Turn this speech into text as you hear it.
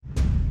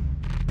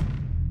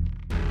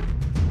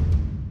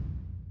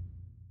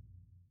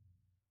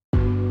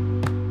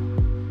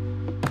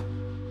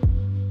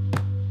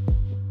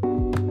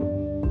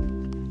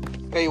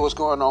Hey, what's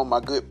going on, my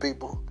good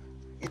people?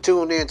 You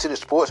tuned in to the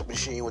Sports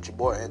Machine with your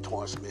boy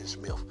Antoine Smith.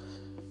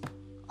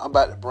 I'm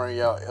about to bring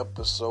y'all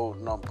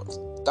episode number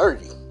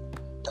 30.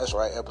 That's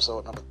right,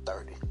 episode number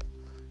 30.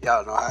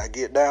 Y'all know how I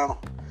get down.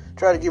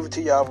 Try to give it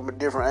to y'all from a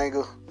different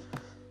angle.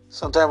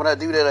 Sometimes when I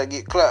do that, I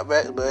get clapped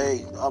back, but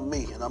hey, I'm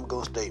me, and I'm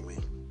going to stay me.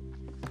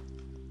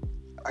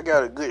 I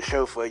got a good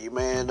show for you,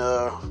 man.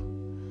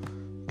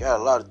 Got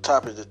a lot of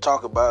topics to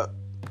talk about,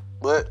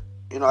 but,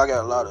 I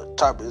got a lot of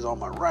topics on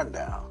my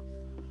rundown.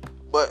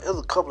 But there's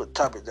a couple of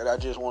topics that I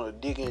just want to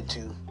dig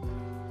into.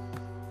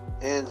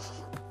 And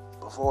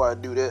before I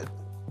do that,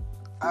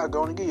 I'm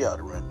going to give y'all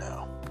the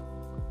rundown.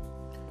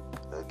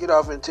 Let's get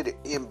off into the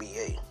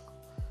NBA.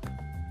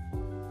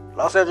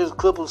 Los Angeles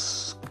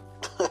Clippers,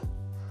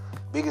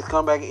 biggest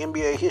comeback in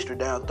NBA history,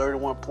 down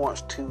 31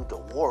 points to the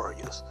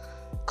Warriors.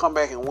 Come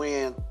back and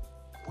win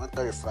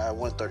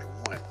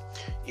 135-131.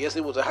 Yes,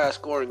 it was a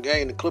high-scoring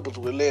game. The Clippers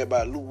were led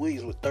by Lou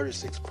Williams with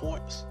 36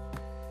 points.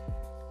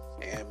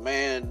 And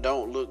man,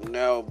 don't look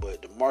now,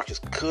 but DeMarcus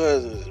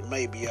Cousins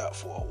may be out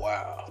for a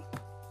while.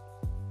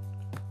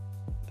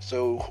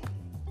 So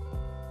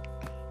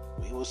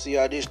we will see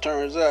how this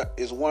turns out.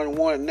 It's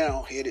 1-1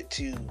 now, headed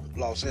to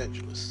Los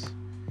Angeles.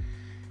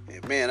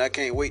 And man, I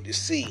can't wait to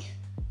see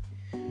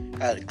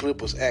how the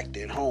Clippers act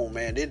at home,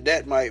 man.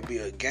 That might be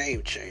a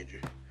game changer.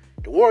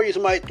 The Warriors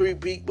might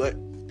three-peat, but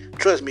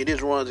trust me,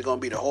 this run is going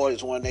to be the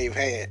hardest one they've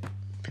had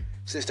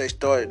since they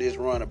started this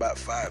run about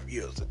 5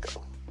 years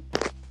ago.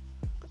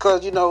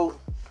 Because,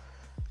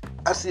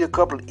 I see a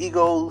couple of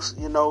egos,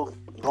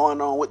 going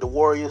on with the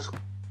Warriors.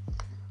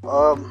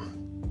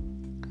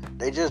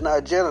 They just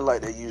not gelling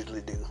like they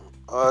usually do.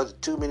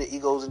 Too many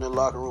egos in the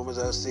locker room, as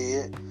I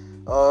said.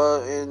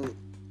 And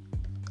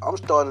I'm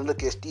starting to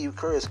look at Steve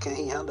Kerr. Can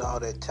he handle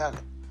all that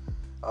talent?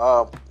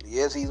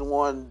 Yes, he's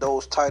won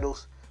those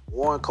titles,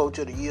 won Coach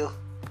of the Year.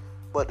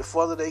 But the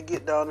further they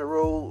get down the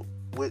road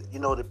with,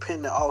 the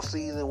pending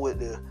offseason, with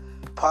the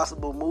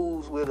possible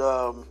moves with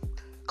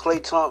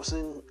Klay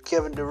Thompson,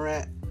 Kevin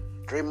Durant,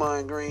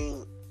 Draymond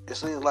Green, it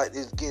seems like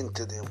it's getting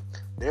to them.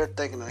 They're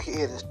thinking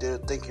ahead instead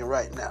of thinking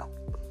right now.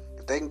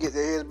 If they can get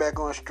their heads back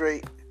on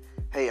straight,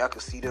 hey, I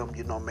can see them,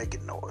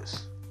 making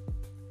noise.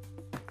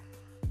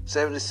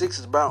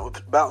 76ers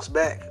bounced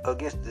back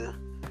against the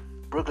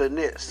Brooklyn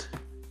Nets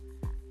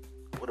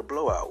with a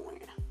blowout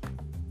win.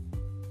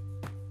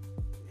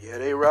 Yeah,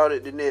 they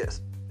routed the Nets.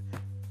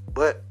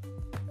 But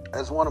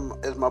as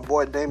my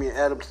boy Damian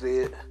Adams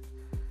said,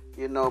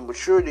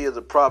 maturity is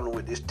a problem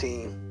with this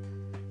team.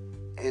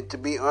 And to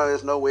be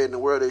honest, nowhere in the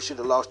world they should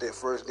have lost that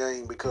first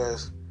game,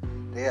 because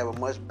they have a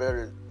much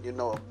better,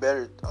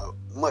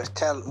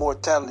 more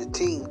talented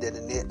team than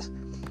the Nets.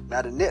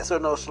 Now, the Nets are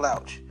no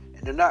slouch,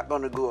 and they're not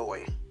going to go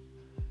away.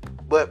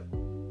 But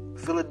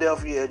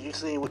Philadelphia, as you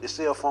seen with the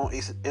cell phone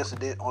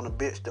incident on the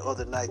bench the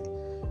other night,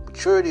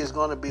 maturity is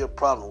going to be a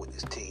problem with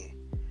this team.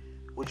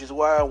 Which is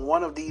why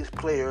one of these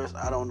players,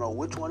 I don't know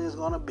which one it's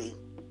going to be,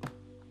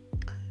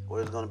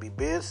 whether it's going to be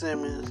Ben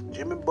Simmons,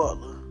 Jimmy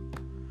Butler,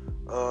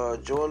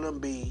 Joel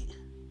Embiid,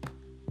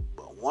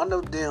 but one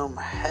of them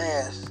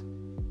has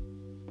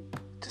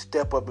to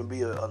step up and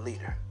be a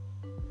leader.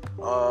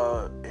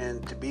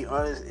 And to be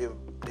honest, if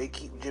they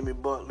keep Jimmy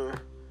Butler,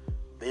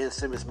 Ben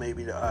Simmons may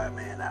be the odd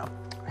man out.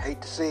 I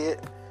hate to say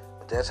it,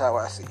 but that's how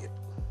I see it.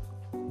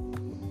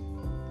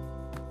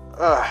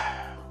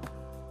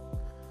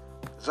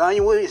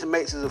 Zion Williamson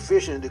makes his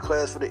official and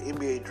declares for the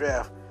NBA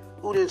draft.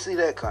 Who didn't see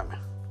that coming?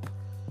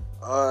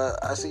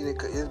 I seen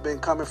it's been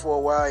coming for a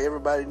while.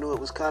 Everybody knew it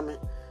was coming,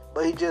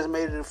 but he just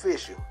made it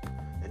official.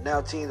 And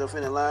now teams are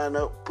finna line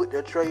up, put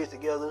their trades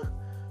together,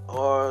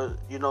 or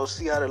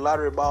see how the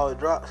lottery ball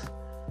drops.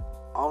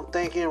 I'm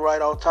thinking right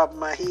off the top of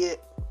my head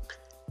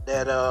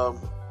that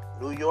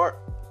New York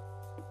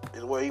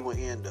is where he will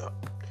end up.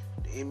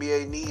 The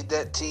NBA needs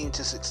that team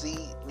to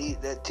succeed,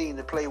 needs that team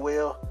to play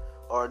well,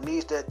 or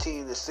needs that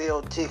team to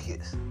sell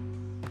tickets,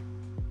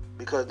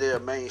 because they're a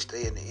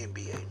mainstay in the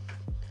NBA.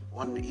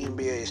 One of the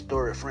NBA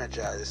historic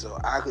franchises, so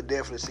I could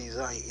definitely see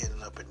Zion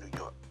ending up in New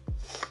York.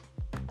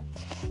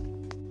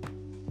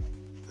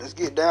 Let's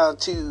get down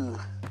to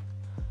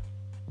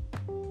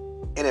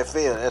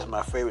NFL. That's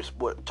my favorite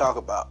sport to talk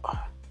about.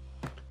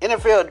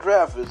 NFL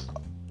draft is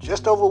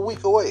just over a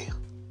week away.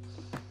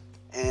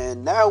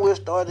 And now we're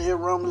starting to hear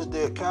rumors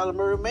that Kyler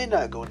Murray may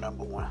not go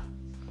number one.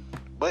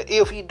 But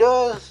if he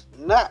does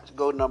not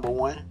go number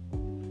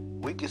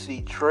one, we can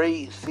see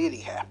Trade City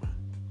happen.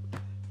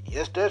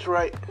 Yes, that's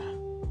right.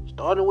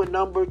 Starting with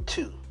number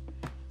 2,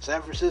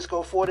 San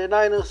Francisco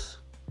 49ers.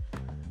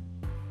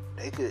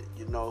 They could,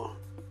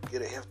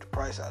 get a hefty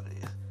price out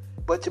of this.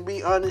 But to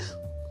be honest,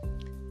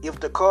 if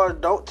the Cards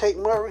don't take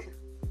Murray,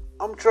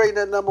 I'm trading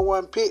that number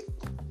 1 pick,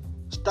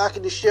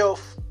 stocking the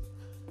shelf,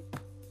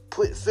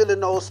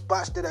 filling those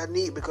spots that I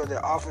need, because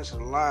their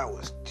offensive line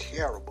was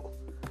terrible.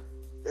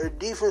 Their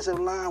defensive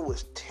line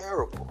was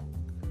terrible.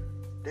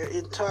 Their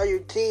entire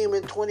team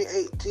in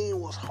 2018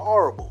 was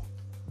horrible.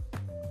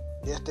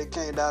 Yes, they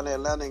came down to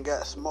Atlanta and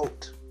got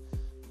smoked.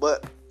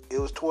 But it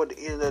was toward the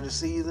end of the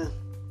season.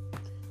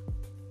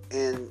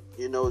 And,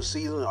 the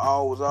season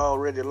was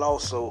already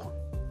lost. So,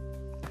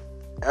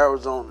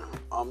 Arizona,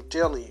 I'm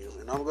telling you,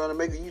 and I'm going to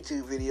make a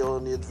YouTube video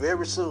on this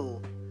very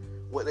soon,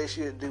 what they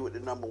should do with the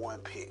number 1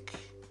 pick.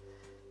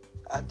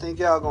 I think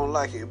y'all going to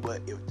like it,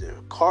 but if the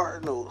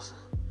Cardinals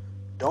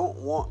don't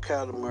want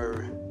Kyler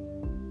Murray,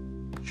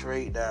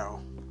 trade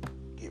down,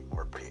 get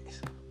more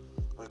picks.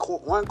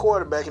 One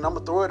quarterback, and I'm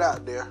going to throw it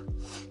out there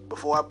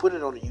before I put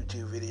it on the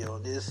YouTube video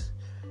on this,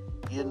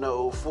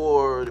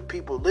 for the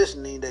people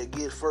listening that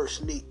get first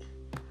sneak.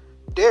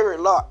 Derek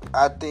Locke,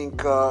 I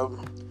think,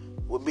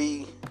 would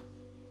be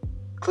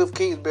Cliff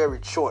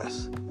Kingsbury's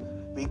choice,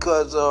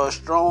 because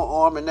strong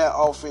arm in that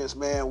offense,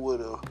 man,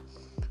 with a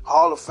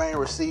Hall of Fame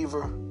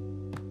receiver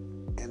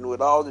and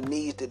with all the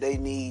needs that they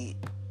need,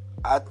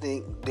 I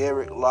think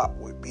Derek Locke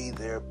would be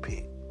their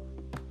pick.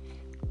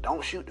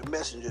 Don't shoot the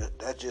messenger.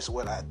 That's just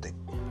what I think.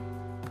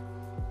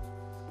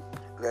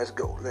 Let's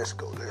go.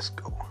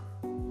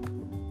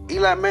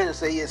 Eli Manning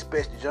said he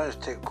expects the Giants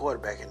to take a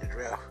quarterback in the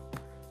draft.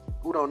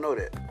 Who don't know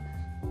that?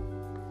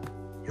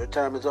 Your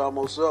time is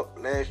almost up.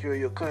 Last year,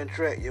 your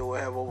contract, you will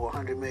have over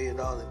 $100 million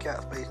in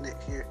cap space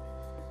next year.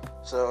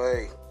 So,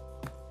 hey,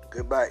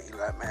 goodbye,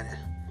 Eli Manning.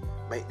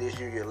 Make this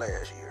year your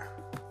last year.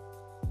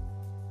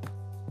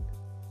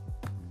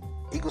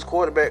 Eagles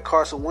quarterback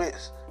Carson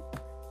Wentz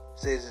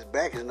says his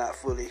back is not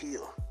fully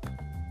healed.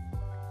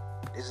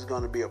 This is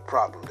going to be a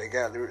problem. They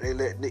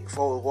let Nick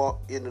Foles walk,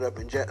 ended up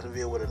in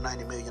Jacksonville with a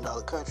 $90 million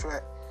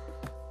contract.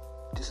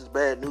 This is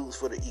bad news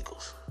for the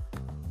Eagles.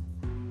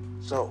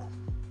 So,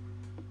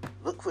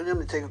 look for them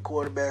to take a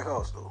quarterback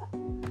also.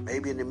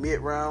 Maybe in the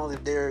mid round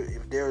if there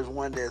is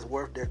one that's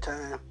worth their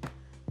time.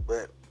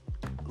 But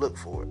look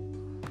for it.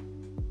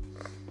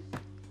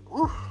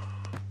 Whew.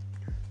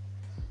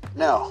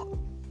 Now,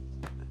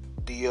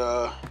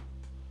 the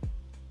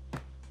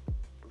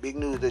big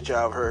news that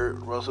y'all have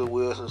heard, Russell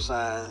Wilson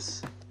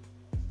signs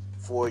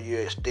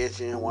 4-year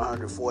extension,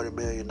 $140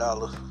 million.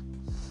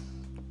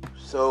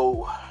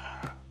 So,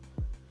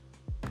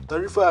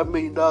 $35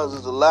 million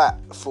is a lot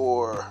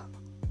for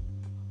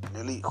an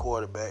elite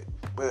quarterback,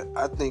 but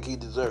I think he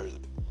deserves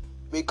it.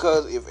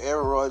 Because if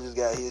Aaron Rodgers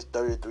got his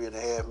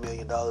 $33.5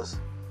 million,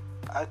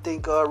 I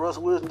think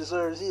Russell Wilson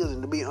deserves his.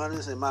 And to be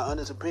honest, in my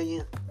honest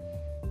opinion,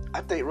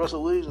 I think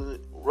Russell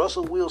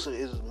Wilson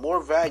is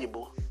more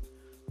valuable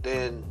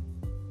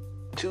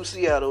to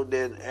Seattle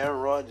than Aaron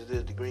Rodgers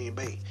is to Green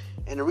Bay.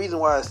 And the reason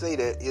why I say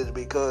that is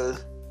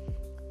because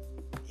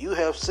you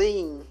have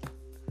seen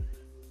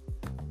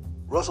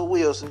Russell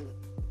Wilson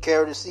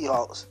carry the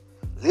Seahawks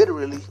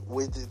literally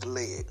with his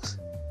legs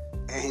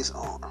and his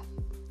arm.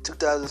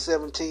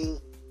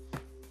 2017,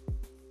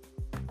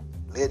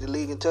 led the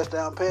league in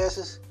touchdown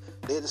passes,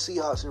 led the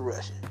Seahawks in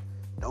rushing.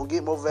 Don't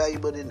get more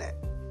valuable than that.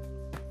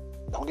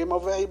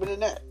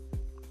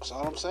 That's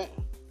all I'm saying.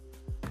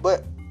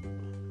 But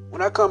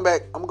when I come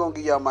back, I'm going to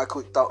give y'all my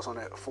quick thoughts on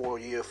that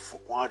 4-year,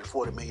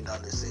 $140 million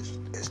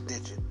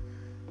extension.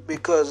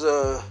 Because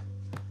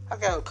I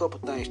got a couple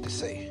things to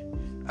say.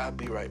 I'll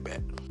be right back.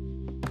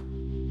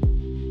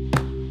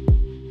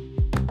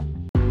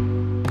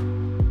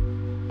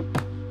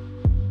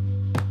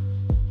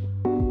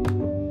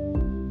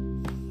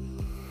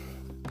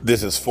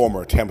 This is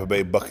former Tampa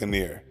Bay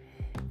Buccaneer,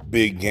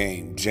 Big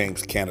Game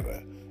James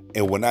Canada.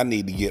 And when I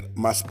need to get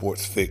my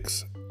sports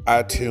fix,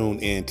 I tune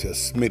in to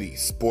Smitty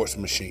Sports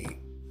Machine.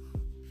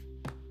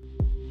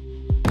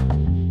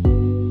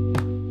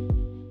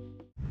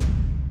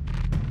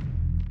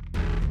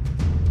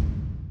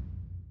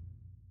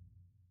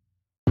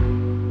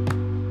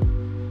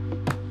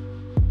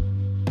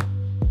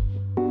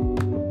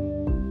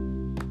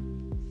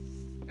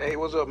 Hey,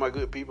 what's up, my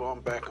good people?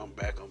 I'm back.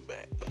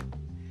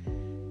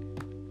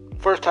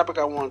 First topic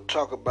I want to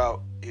talk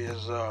about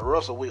is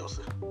Russell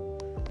Wilson.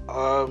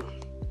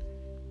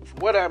 From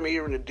what I'm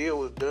hearing, the deal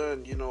was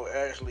done,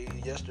 actually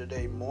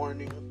yesterday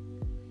morning.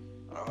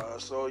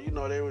 So,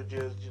 they were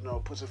just,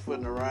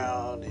 pussyfooting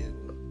around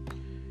and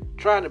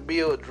trying to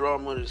build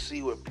drama to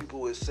see what people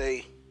would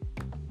say.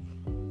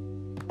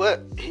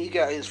 But he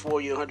got his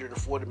 4-year,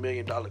 $140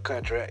 million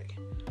contract.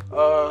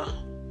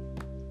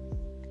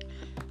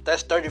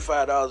 That's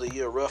 $35 a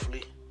year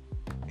roughly.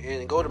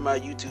 And go to my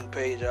YouTube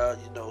page, I'll,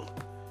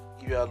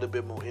 give you a little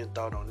bit more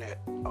input on that.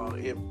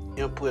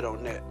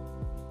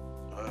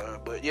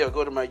 But yeah,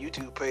 go to my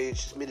YouTube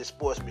page, Smitty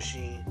Sports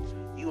Machine.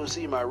 You will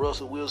see my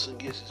Russell Wilson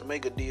gets his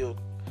mega deal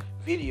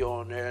video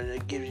on there, and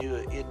it gives you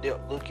an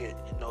in-depth look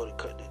at,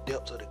 the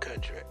depths of the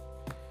contract.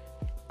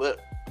 But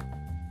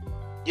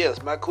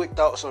yes, my quick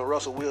thoughts on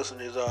Russell Wilson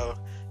is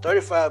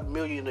 $35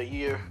 million a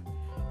year,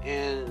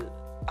 and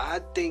I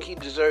think he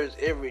deserves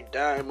every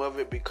dime of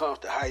it. Becomes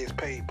the highest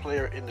paid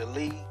player in the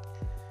league.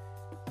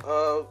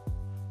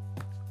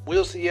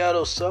 Will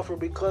Seattle suffer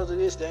because of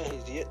this? That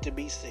is yet to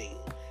be seen.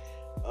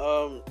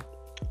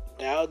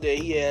 Now that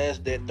he has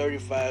that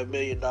 $35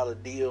 million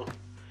deal,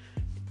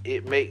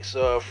 it makes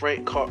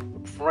Frank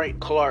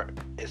Clark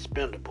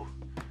expendable.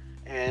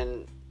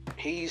 And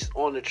he's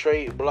on the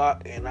trade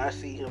block, and I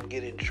see him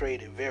getting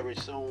traded very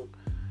soon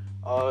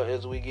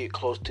as we get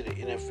close to the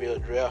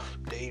NFL draft.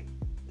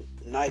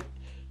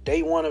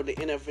 day one of the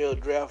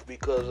NFL draft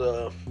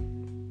because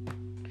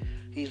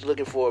he's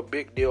looking for a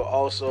big deal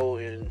also,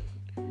 and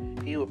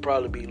he would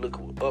probably be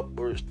looking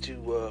upwards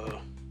to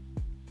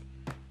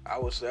I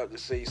would have to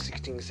say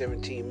 16,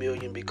 17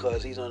 million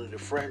because he's under the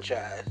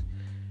franchise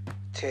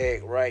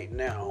tag right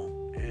now,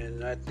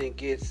 and I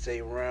think it's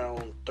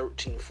around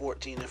 13,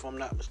 14 if I'm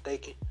not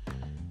mistaken.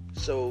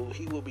 So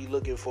he will be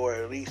looking for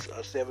at least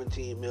a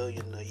 17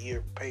 million a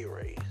year pay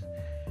raise.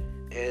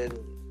 And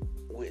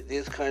with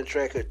this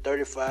contract at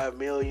 35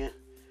 million,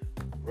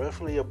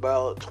 roughly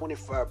about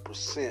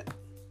 25%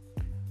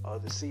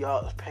 of the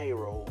Seahawks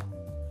payroll,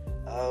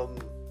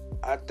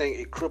 I think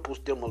it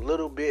cripples them a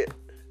little bit,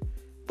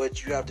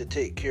 but you have to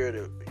take care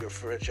of your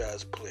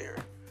franchise player.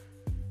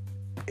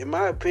 In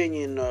my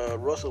opinion,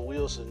 Russell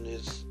Wilson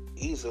is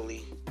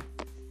easily,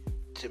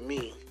 to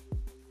me,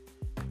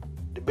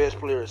 the best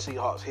player in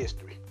Seahawks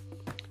history.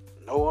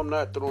 No, I'm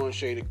not throwing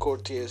shade at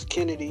Cortez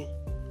Kennedy,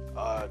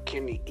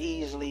 Kenny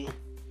Easley,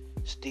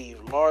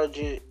 Steve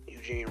Largent,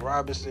 Eugene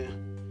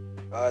Robinson.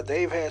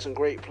 They've had some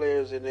great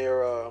players in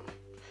their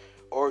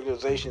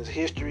organization's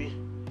history,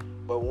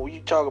 but when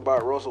you talk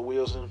about Russell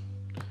Wilson,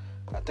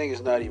 I think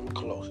it's not even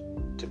close,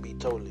 to be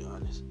totally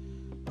honest.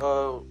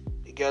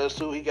 He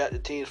got the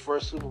team's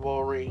first Super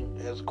Bowl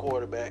ring as a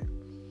quarterback.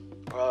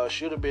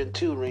 Should have been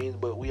 2 rings,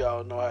 but we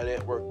all know how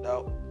that worked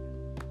out.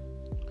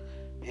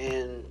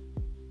 And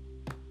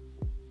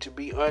to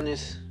be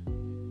honest,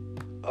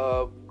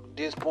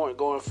 this point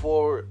going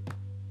forward,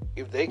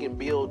 if they can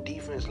build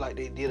defense like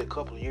they did a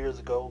couple of years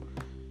ago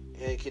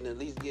and can at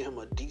least give him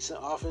a decent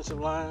offensive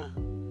line,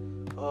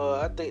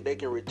 I think they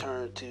can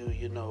return to,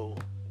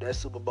 that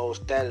Super Bowl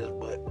status.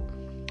 But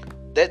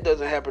that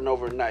doesn't happen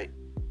overnight.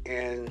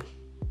 And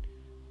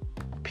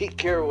Pete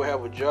Carroll will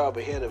have a job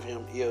ahead of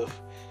him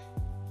if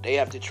they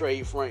have to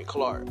trade Frank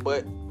Clark.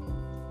 But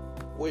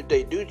when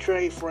they do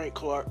trade Frank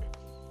Clark,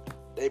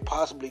 they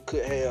possibly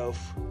could have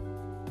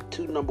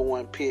 2 number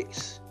 1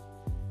 picks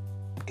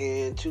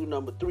and 2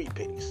 number 3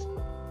 picks,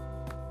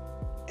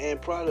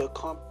 and probably a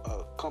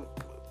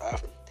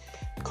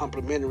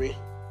compensatory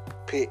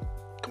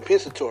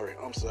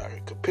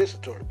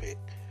pick.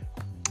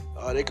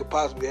 They could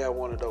possibly have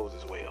one of those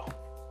as well.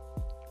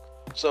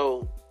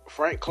 So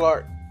Frank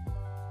Clark,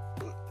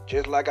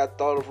 just like I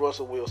thought of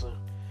Russell Wilson,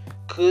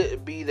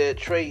 could be that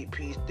trade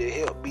piece that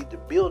help be the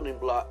building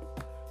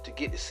block to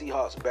get the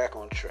Seahawks back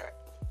on track.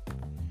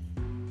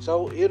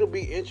 So it'll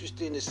be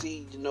interesting to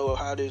see,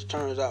 how this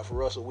turns out for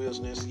Russell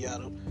Wilson in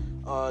Seattle.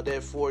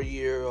 That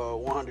 4-year,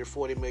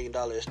 $140 million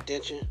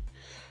extension.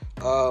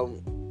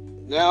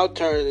 Now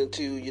turned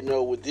into,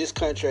 with this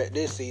contract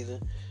this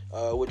season,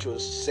 which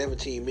was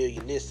 $17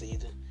 million this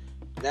season.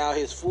 Now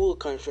his full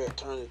contract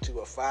turned into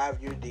a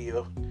 5-year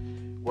deal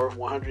worth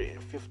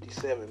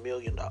 $157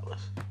 million.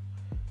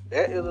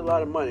 That is a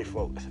lot of money,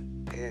 folks.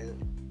 And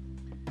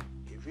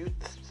if you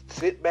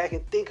sit back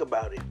and think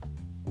about it,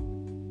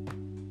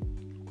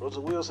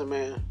 Russell Wilson,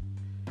 man,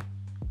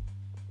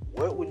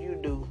 what would you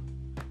do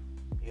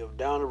if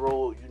down the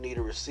road you need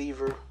a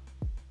receiver?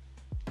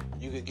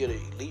 You could get an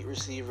elite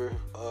receiver,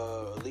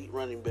 elite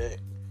running back,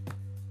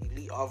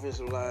 elite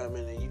offensive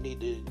lineman, and you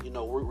need to,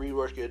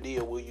 rework your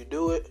deal. Will you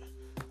do it?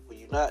 Will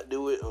you not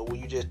do it? Or will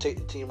you just take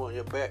the team on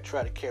your back,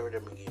 try to carry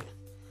them again?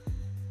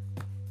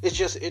 It's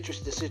just an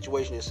interesting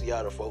situation in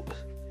Seattle, folks.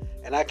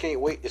 And I can't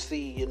wait to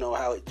see,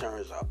 how it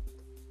turns out.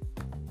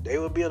 They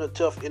will be in a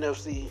tough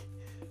NFC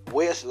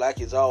West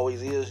like it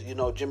always is.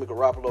 Jimmy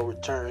Garoppolo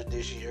returns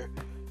this year.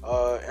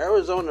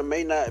 Arizona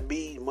may not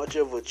be much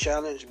of a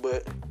challenge,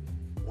 but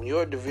when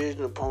you're a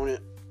division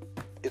opponent,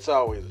 it's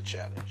always a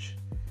challenge.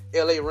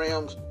 LA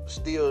Rams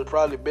still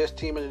probably the best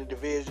team in the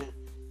division,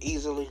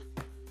 easily.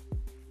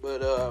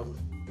 But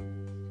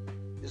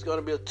it's going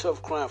to be a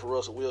tough climb for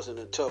Russell Wilson,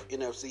 and tough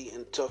NFC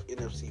and tough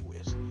NFC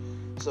West.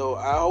 So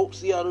I hope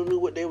Seattle knew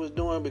what they was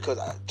doing, because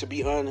to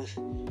be honest,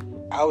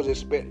 I was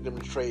expecting them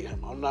to trade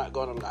him. I'm not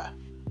going to lie.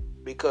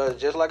 Because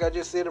just like I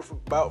just said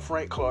about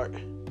Frank Clark,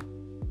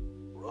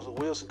 Russell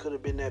Wilson could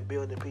have been that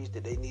building piece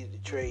that they needed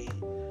to trade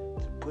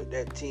to put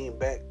that team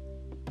back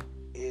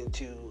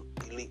into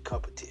elite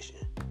competition.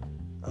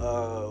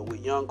 With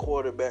young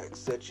quarterbacks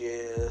such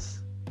as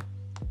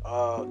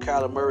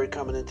Kyler Murray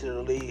coming into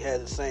the league,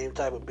 has the same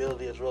type of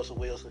ability as Russell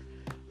Wilson.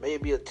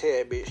 Maybe a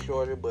tad bit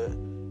shorter, but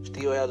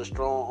still has a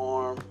strong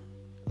arm.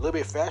 A little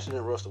bit faster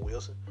than Russell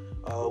Wilson,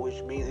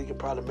 which means he can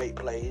probably make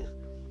plays.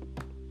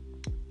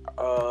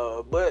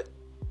 But,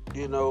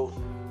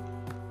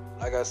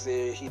 like I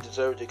said, he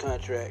deserved the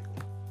contract.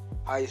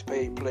 Highest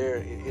paid player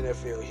in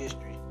NFL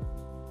history.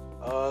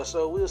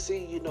 So we'll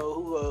see,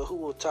 who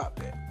will top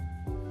that.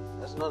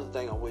 That's another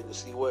thing I'm waiting to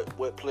see,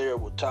 what player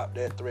will top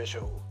that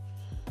threshold.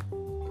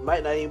 He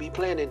might not even be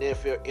playing in the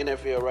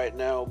NFL right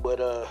now,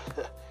 but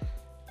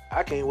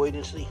I can't wait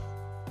and see.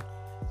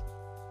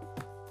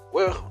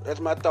 Well, that's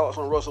my thoughts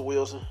on Russell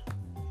Wilson.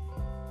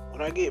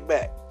 When I get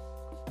back,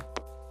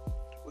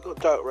 we're going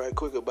to talk right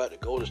quick about the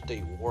Golden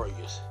State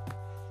Warriors.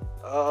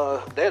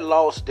 That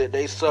loss that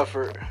they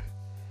suffered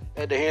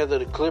at the hands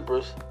of the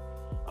Clippers,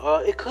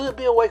 it could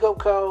be a wake-up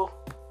call.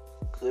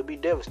 Could be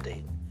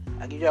devastating.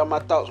 I'll give y'all my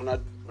thoughts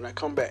when I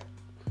come back.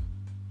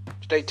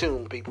 Stay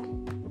tuned, people.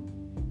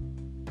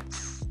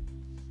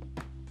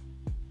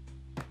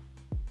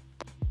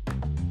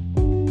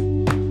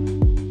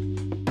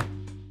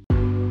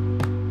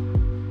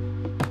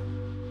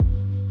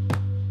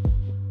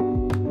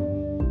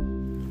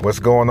 What's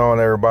going on,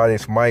 everybody?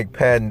 It's Mike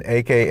Patton,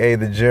 a.k.a.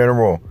 The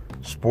General,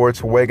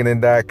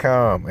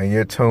 SportsAwakening.com, and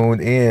you're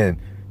tuned in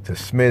to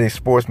Smitty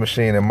Sports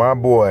Machine and my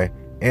boy,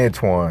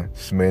 Antoine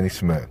Smitty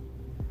Smith.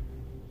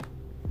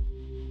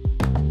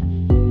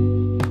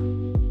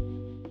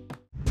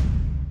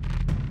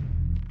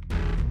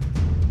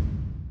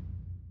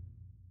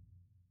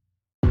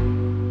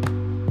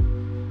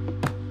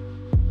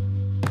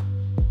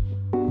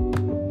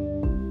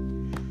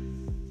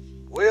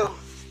 Well,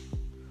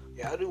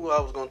 I knew I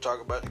was going to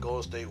talk about the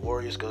Golden State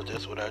Warriors because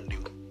that's what I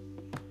do.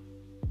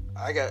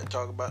 I got to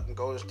talk about the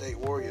Golden State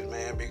Warriors,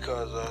 man,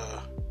 because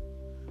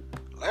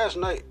last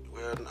night,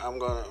 well, I'm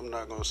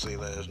not going to say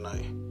last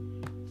night,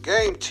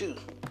 Game 2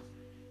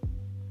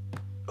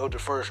 of the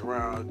first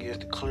round against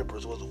the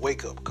Clippers was a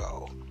wake-up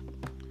call.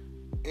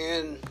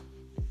 And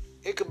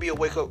it could be a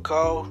wake-up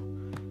call,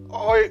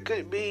 or it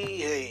could be,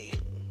 hey,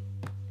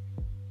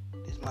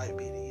 this might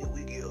be the year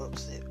we get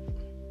upset.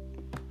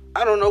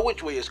 I don't know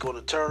which way it's going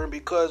to turn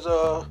because,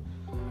 to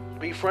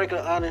be frankly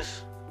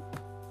honest,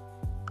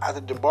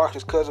 after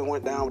DeMarcus Cousins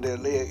went down with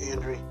that leg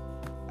injury,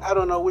 I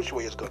don't know which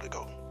way it's going to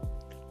go.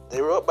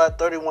 They were up by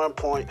 31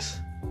 points.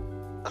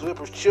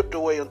 Clippers chipped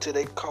away until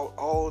they caught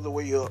all the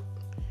way up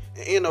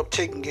and ended up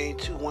taking Game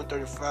 2,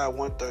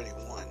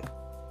 135-131.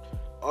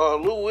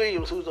 Lou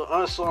Williams, who's an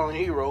unsung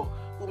hero,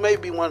 who may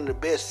be one of the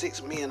best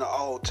 6 men of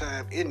all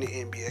time in the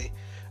NBA,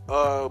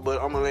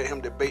 but I'm going to let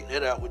him debate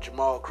that out with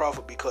Jamal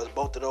Crawford because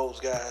both of those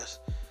guys,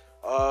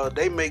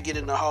 they may get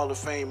in the Hall of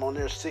Fame on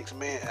their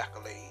 6-man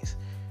accolades.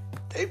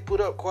 They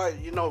put up quite,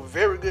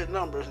 very good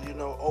numbers,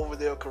 over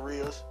their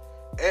careers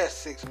as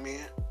 6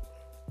 men.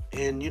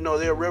 And,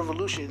 they're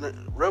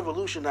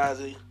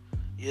revolutionizing,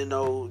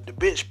 the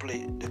bench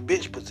play, the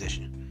bench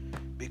position.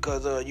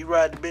 Because you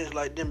ride the bench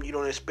like them, you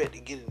don't expect to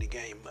get in the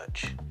game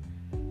much.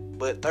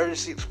 But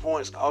 36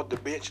 points off the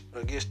bench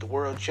against the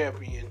world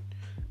champion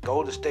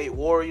Golden State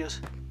Warriors,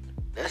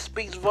 that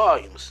speaks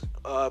volumes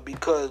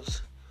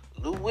because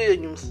Lou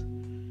Williams,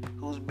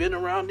 who's been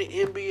around the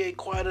NBA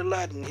quite a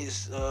lot in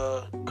his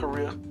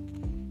career,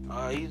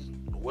 he's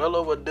well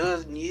over a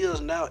dozen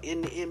years now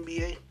in the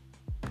NBA,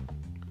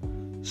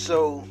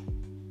 so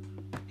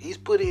he's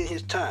put in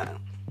his time.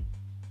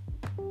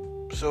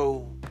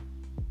 So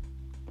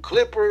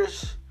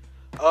Clippers,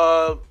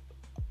 I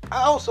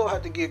also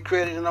have to give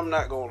credit, and I'm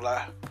not gonna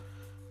lie,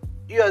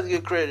 you have to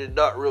give credit to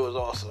Doc Rivers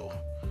also.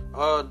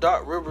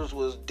 Doc Rivers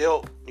was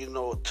dealt,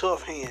 a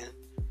tough hand,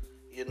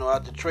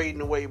 after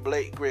trading away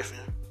Blake Griffin.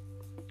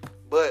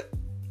 But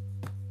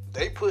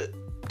they put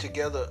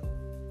together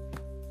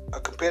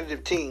a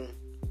competitive team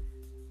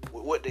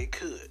with what they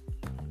could.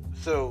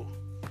 So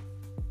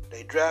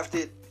they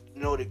drafted,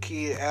 the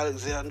kid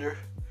Alexander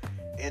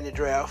in the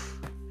draft.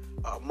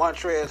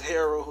 Montrezl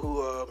Harrell,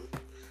 who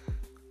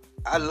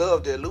I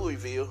loved at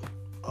Louisville.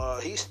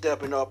 He's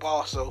stepping up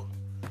also.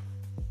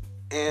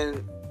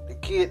 And the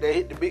kid that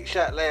hit the big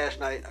shot last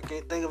night, I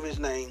can't think of his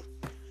name,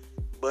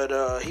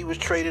 but he was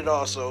traded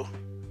also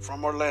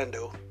from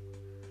Orlando.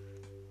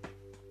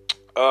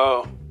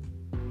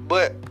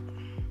 But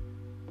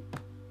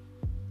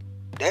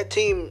that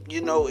team,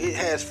 it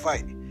has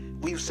fight.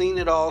 We've seen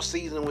it all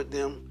season with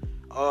them.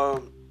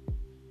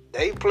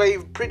 They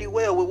played pretty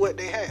well with what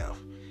they have.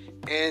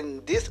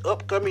 And this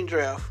upcoming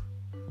draft,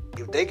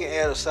 if they can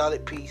add a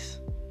solid piece,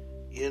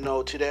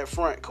 to that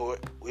front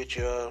court, which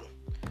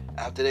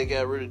after they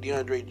got rid of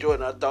DeAndre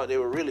Jordan, I thought they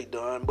were really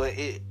done, but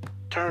it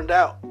turned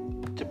out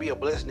to be a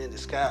blessing in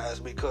disguise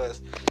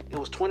because it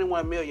was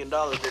 $21 million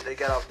that they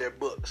got off their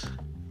books.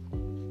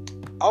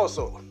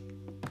 Also,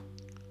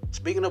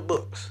 speaking of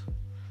books,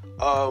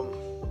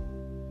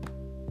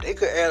 they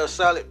could add a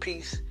solid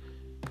piece,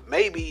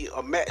 maybe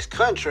a max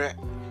contract,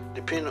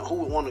 depending on who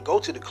would want to go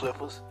to the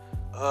Clippers,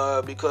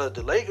 because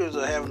the Lakers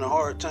are having a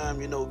hard time,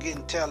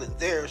 getting talent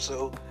there,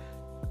 so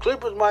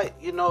Clippers might,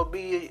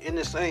 be in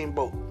the same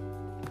boat.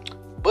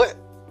 But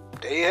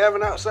they have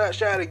an outside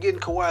shot at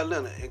getting Kawhi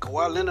Leonard. And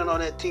Kawhi Leonard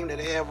on that team that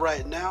they have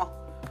right now,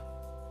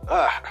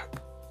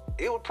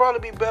 it would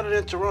probably be better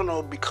than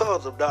Toronto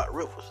because of Doc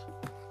Rivers.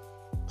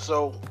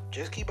 So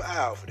just keep an eye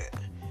out for that.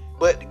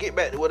 But to get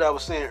back to what I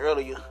was saying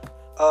earlier,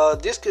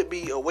 this could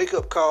be a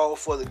wake-up call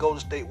for the Golden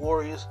State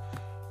Warriors,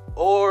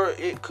 or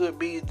it could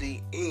be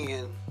the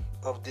end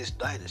of this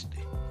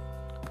dynasty.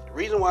 The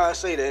reason why I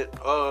say that,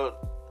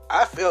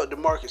 I felt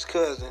DeMarcus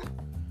Cousins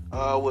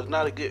was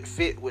not a good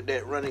fit with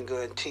that running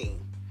gun team.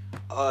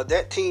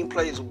 That team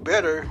plays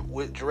better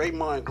with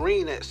Draymond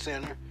Green at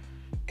center,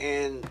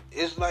 and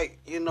it's like,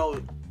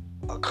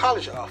 a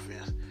college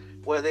offense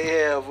where they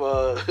have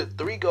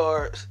 3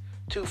 guards,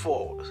 2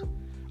 forwards.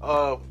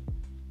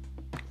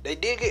 They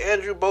did get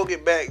Andrew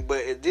Bogut back,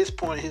 but at this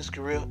point in his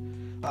career,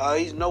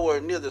 he's nowhere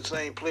near the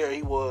same player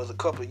he was a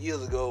couple of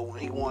years ago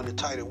when he won the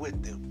title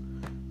with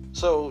them.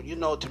 So,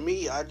 to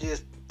me, I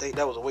just think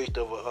that was a waste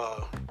of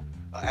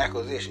a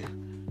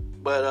acquisition.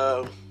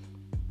 But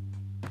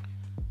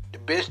the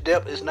bench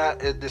depth is not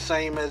the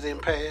same as in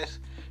past,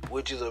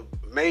 which is a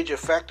major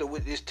factor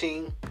with this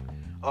team.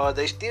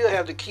 They still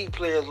have the key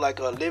players like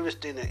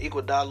Livingston and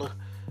Iguodala,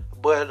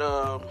 but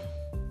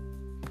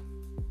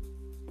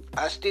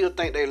I still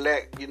think they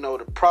lack,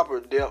 the proper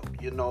depth,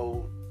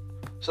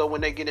 So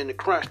when they get into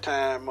crunch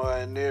time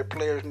and their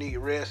players need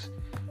rest,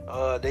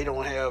 they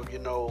don't have,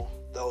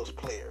 those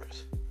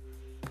players.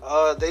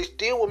 They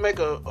still will make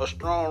a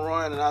strong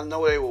run, and I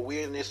know they will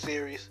win this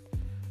series.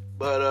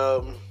 But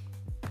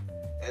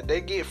as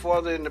they get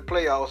farther in the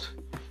playoffs,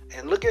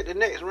 and look at the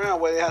next round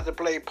where they have to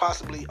play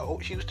possibly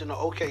Houston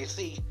or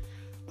OKC,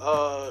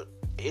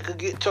 it could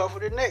get tougher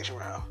the next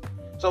round.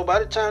 So by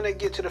the time they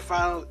get to the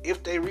finals,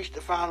 if they reach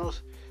the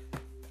finals,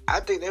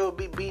 I think they will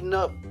be beaten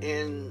up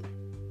in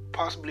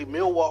possibly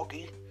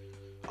Milwaukee,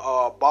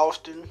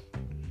 Boston.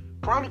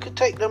 Probably could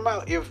take them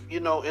out if,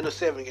 in a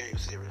 7-game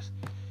series.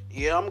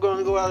 Yeah, I'm going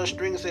to go out of the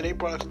string and say they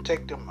probably can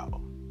take them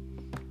out.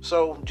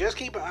 So just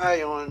keep an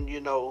eye on,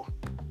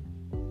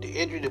 the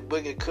injury to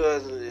Boogie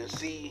Cousins and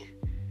see,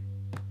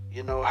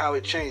 how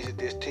it changes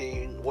this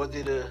team. Was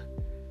it a,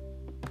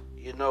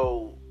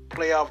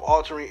 playoff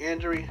altering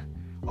injury,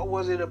 or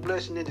was it a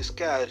blessing in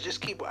disguise? Just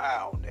keep an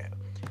eye on that.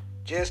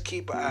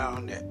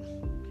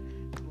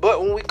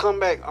 But when we come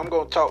back, I'm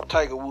going to talk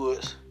Tiger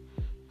Woods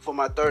for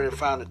my third and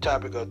final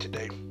topic of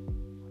today.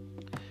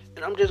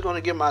 And I'm just going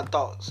to give my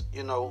thoughts,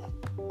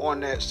 on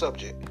that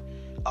subject.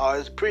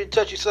 It's a pretty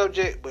touchy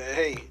subject, but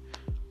hey,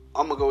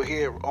 I'm going to go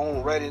here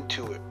on right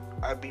into it.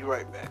 I'll be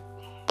right back.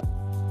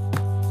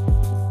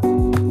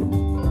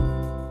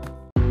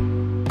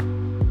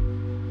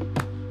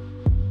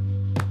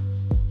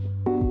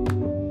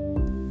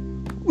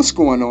 What's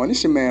going on?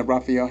 It's your man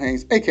Raphael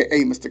Haynes,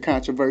 aka Mr.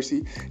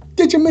 Controversy.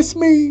 Did you miss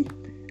me?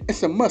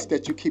 It's a must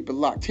that you keep it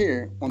locked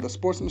here on the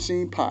Sports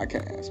Machine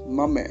Podcast with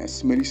my man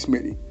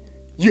Smitty.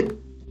 Yeah.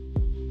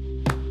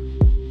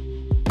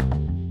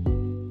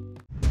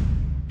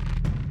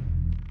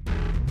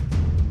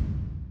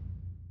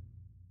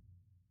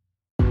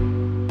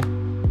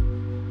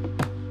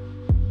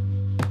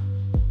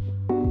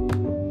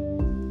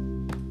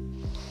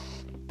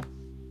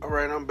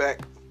 Alright, I'm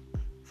back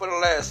for the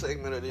last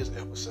segment of this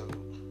episode.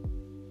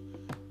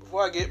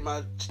 Before I get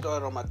my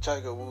start on my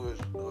Tiger Woods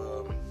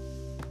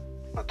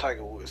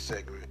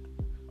segment,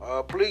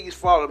 please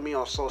follow me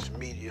on social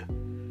media.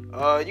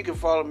 You can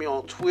follow me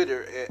on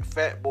Twitter at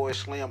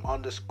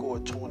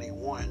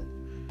fatboyslim_21.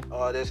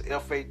 That's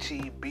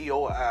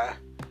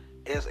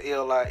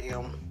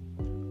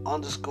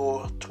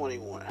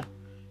FATBOISLIM_21.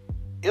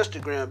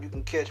 Instagram, you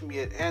can catch me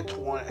at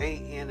Antoine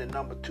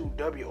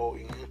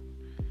AN2WON.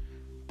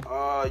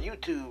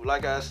 YouTube,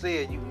 like I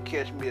said, you can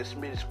catch me at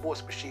Smitty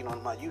Sports Machine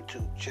on my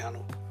YouTube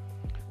channel.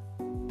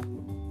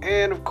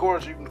 And of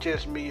course, you can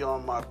catch me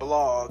on my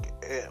blog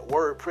at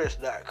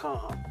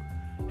wordpress.com,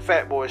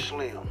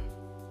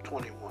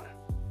 fatboyslim21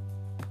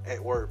 at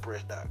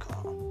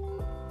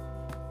wordpress.com.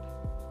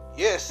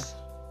 Yes,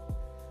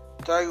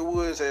 Tiger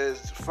Woods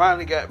has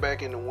finally got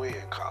back in the win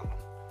column.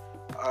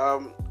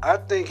 I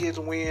think his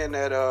win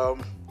at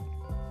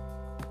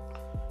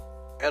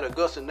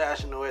Augusta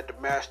National at the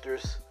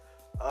Masters,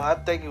 I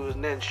think it was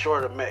nothing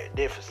short of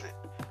magnificent.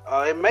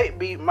 It might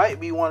be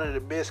one of the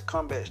best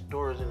comeback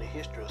stories in the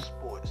history of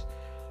sports.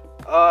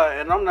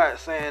 And I'm not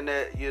saying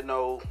that,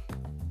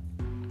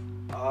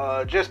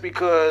 just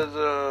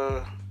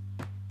because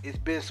it's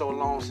been so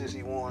long since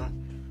he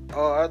won.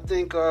 I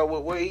think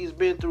with what he's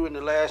been through in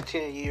the last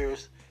 10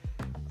 years,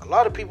 a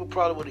lot of people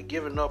probably would have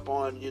given up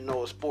on,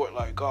 a sport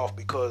like golf,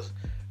 because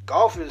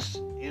golf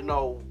is,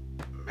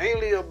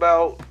 mainly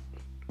about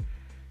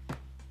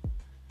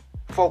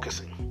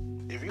focusing.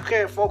 If you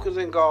can't focus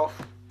in golf,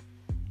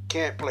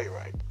 can't play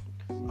right.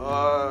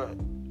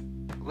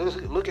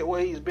 Look at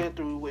what he's been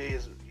through with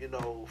his,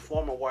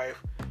 former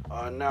wife.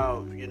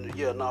 Now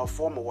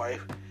former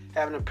wife,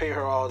 having to pay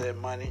her all that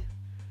money.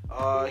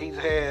 He's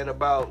had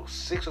about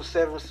 6 or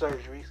 7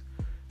 surgeries,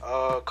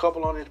 a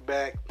couple on his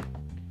back,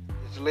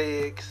 his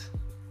legs,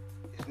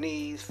 his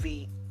knees,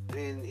 feet,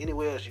 and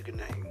anywhere else you can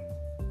name.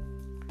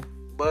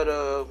 But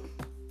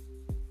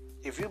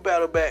if you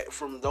battle back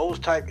from those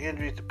type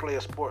injuries to play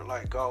a sport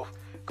like golf,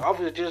 golf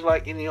is just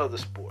like any other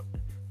sport.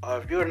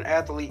 If you're an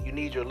athlete, you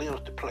need your limbs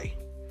to play.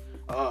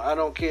 I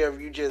don't care if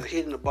you're just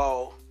hitting the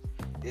ball.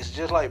 It's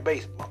just like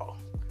baseball.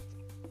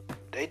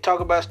 They talk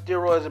about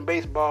steroids in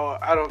baseball.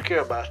 I don't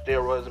care about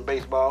steroids in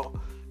baseball,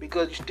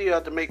 because you still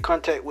have to make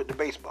contact with the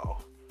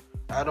baseball.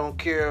 I don't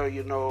care, if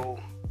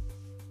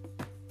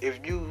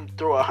you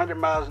throw 100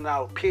 miles an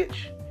hour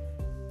pitch,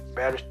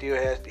 batter still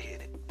has to hit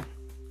it.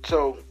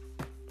 So,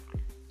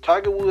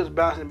 Tiger Woods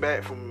bouncing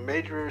back from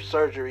major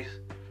surgeries,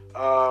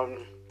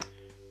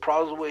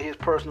 problems with his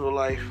personal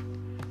life,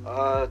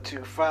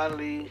 to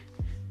finally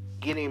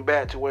getting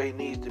back to where he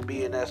needs to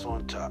be, and that's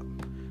on top.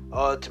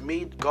 To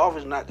me, golf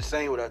is not the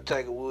same without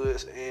Tiger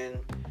Woods, and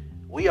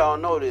we all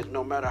know this.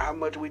 No matter how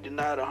much we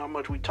deny it or how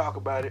much we talk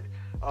about it,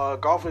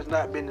 golf has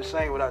not been the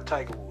same without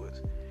Tiger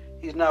Woods.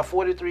 He's now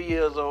 43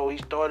 years old. He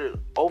started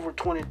over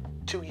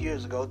 22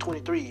 years ago,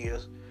 23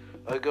 years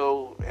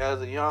ago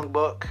as a young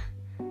buck.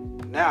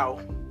 Now,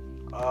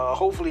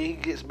 hopefully he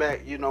gets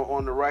back,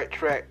 on the right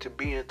track to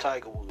being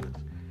Tiger Woods.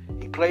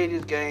 He played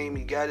his game.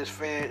 He got his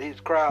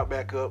crowd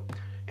back up.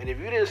 And if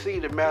you didn't see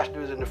the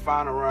Masters in the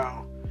final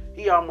round,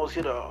 he almost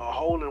hit a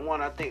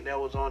hole-in-one. I think that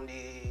was on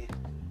the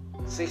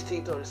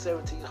 16th or the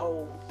 17th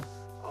hole.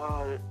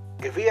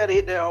 If he had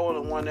hit that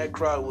hole-in-one, that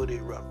crowd would have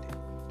erupted.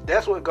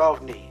 That's what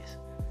golf needs.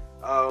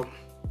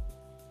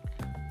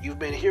 You've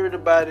been hearing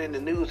about it in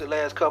the news the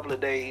last couple of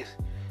days.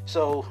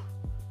 So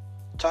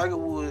Tiger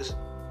Woods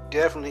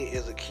definitely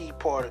is a key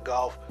part of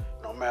golf,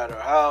 no matter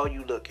how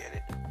you look at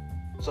it.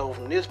 So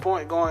from this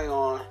point going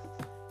on,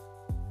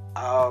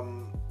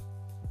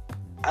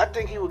 I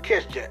think he would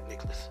catch Jack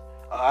Nicklaus.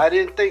 I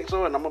didn't think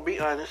so, and I'm going to be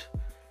honest.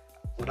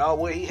 Without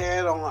what he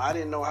had on, I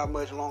didn't know how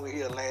much longer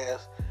he'll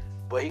last.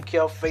 But he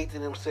kept faith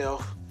in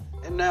himself,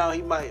 and now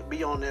he might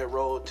be on that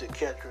road to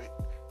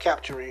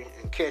capturing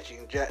and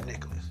catching Jack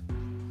Nicklaus.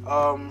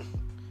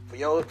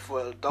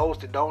 For those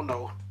that don't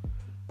know,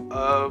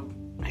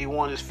 he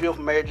won his 5th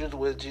majors,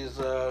 which is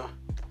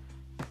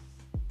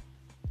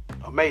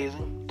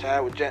amazing. Tied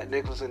with Jack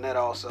Nicklaus in that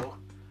also.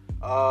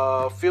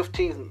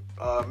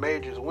 15th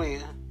majors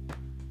win.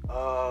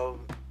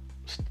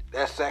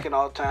 That's second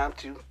all time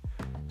too.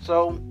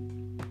 So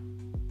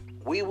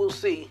we will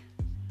see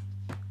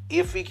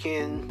if he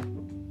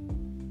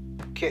can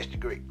catch the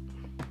great.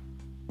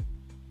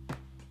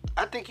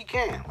 I think he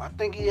can. I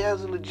think he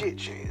has a legit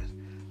chance.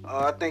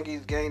 I think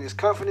he's gained his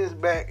confidence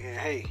back, and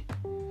hey,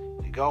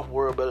 the golf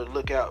world better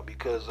look out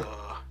because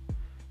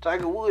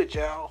Tiger Woods,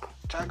 y'all.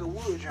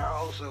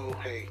 So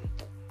hey,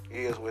 it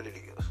is what it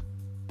is.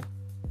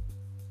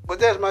 But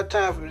that's my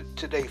time for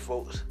today,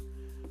 folks.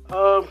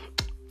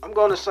 I'm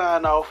going to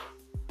sign off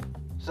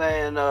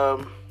saying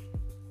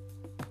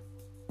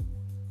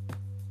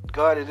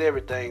God is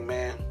everything,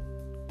 man.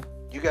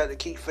 You got to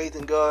keep faith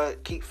in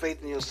God, keep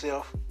faith in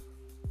yourself.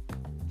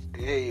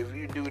 And hey, if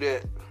you do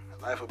that,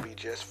 life will be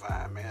just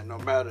fine, man. No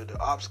matter the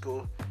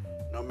obstacle,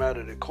 no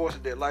matter the course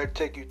that life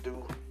take you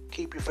through,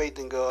 keep your faith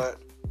in God.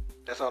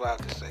 That's all I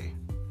have to say.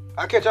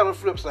 I'll catch y'all on the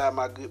flip side,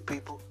 my good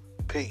people.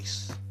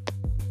 Peace.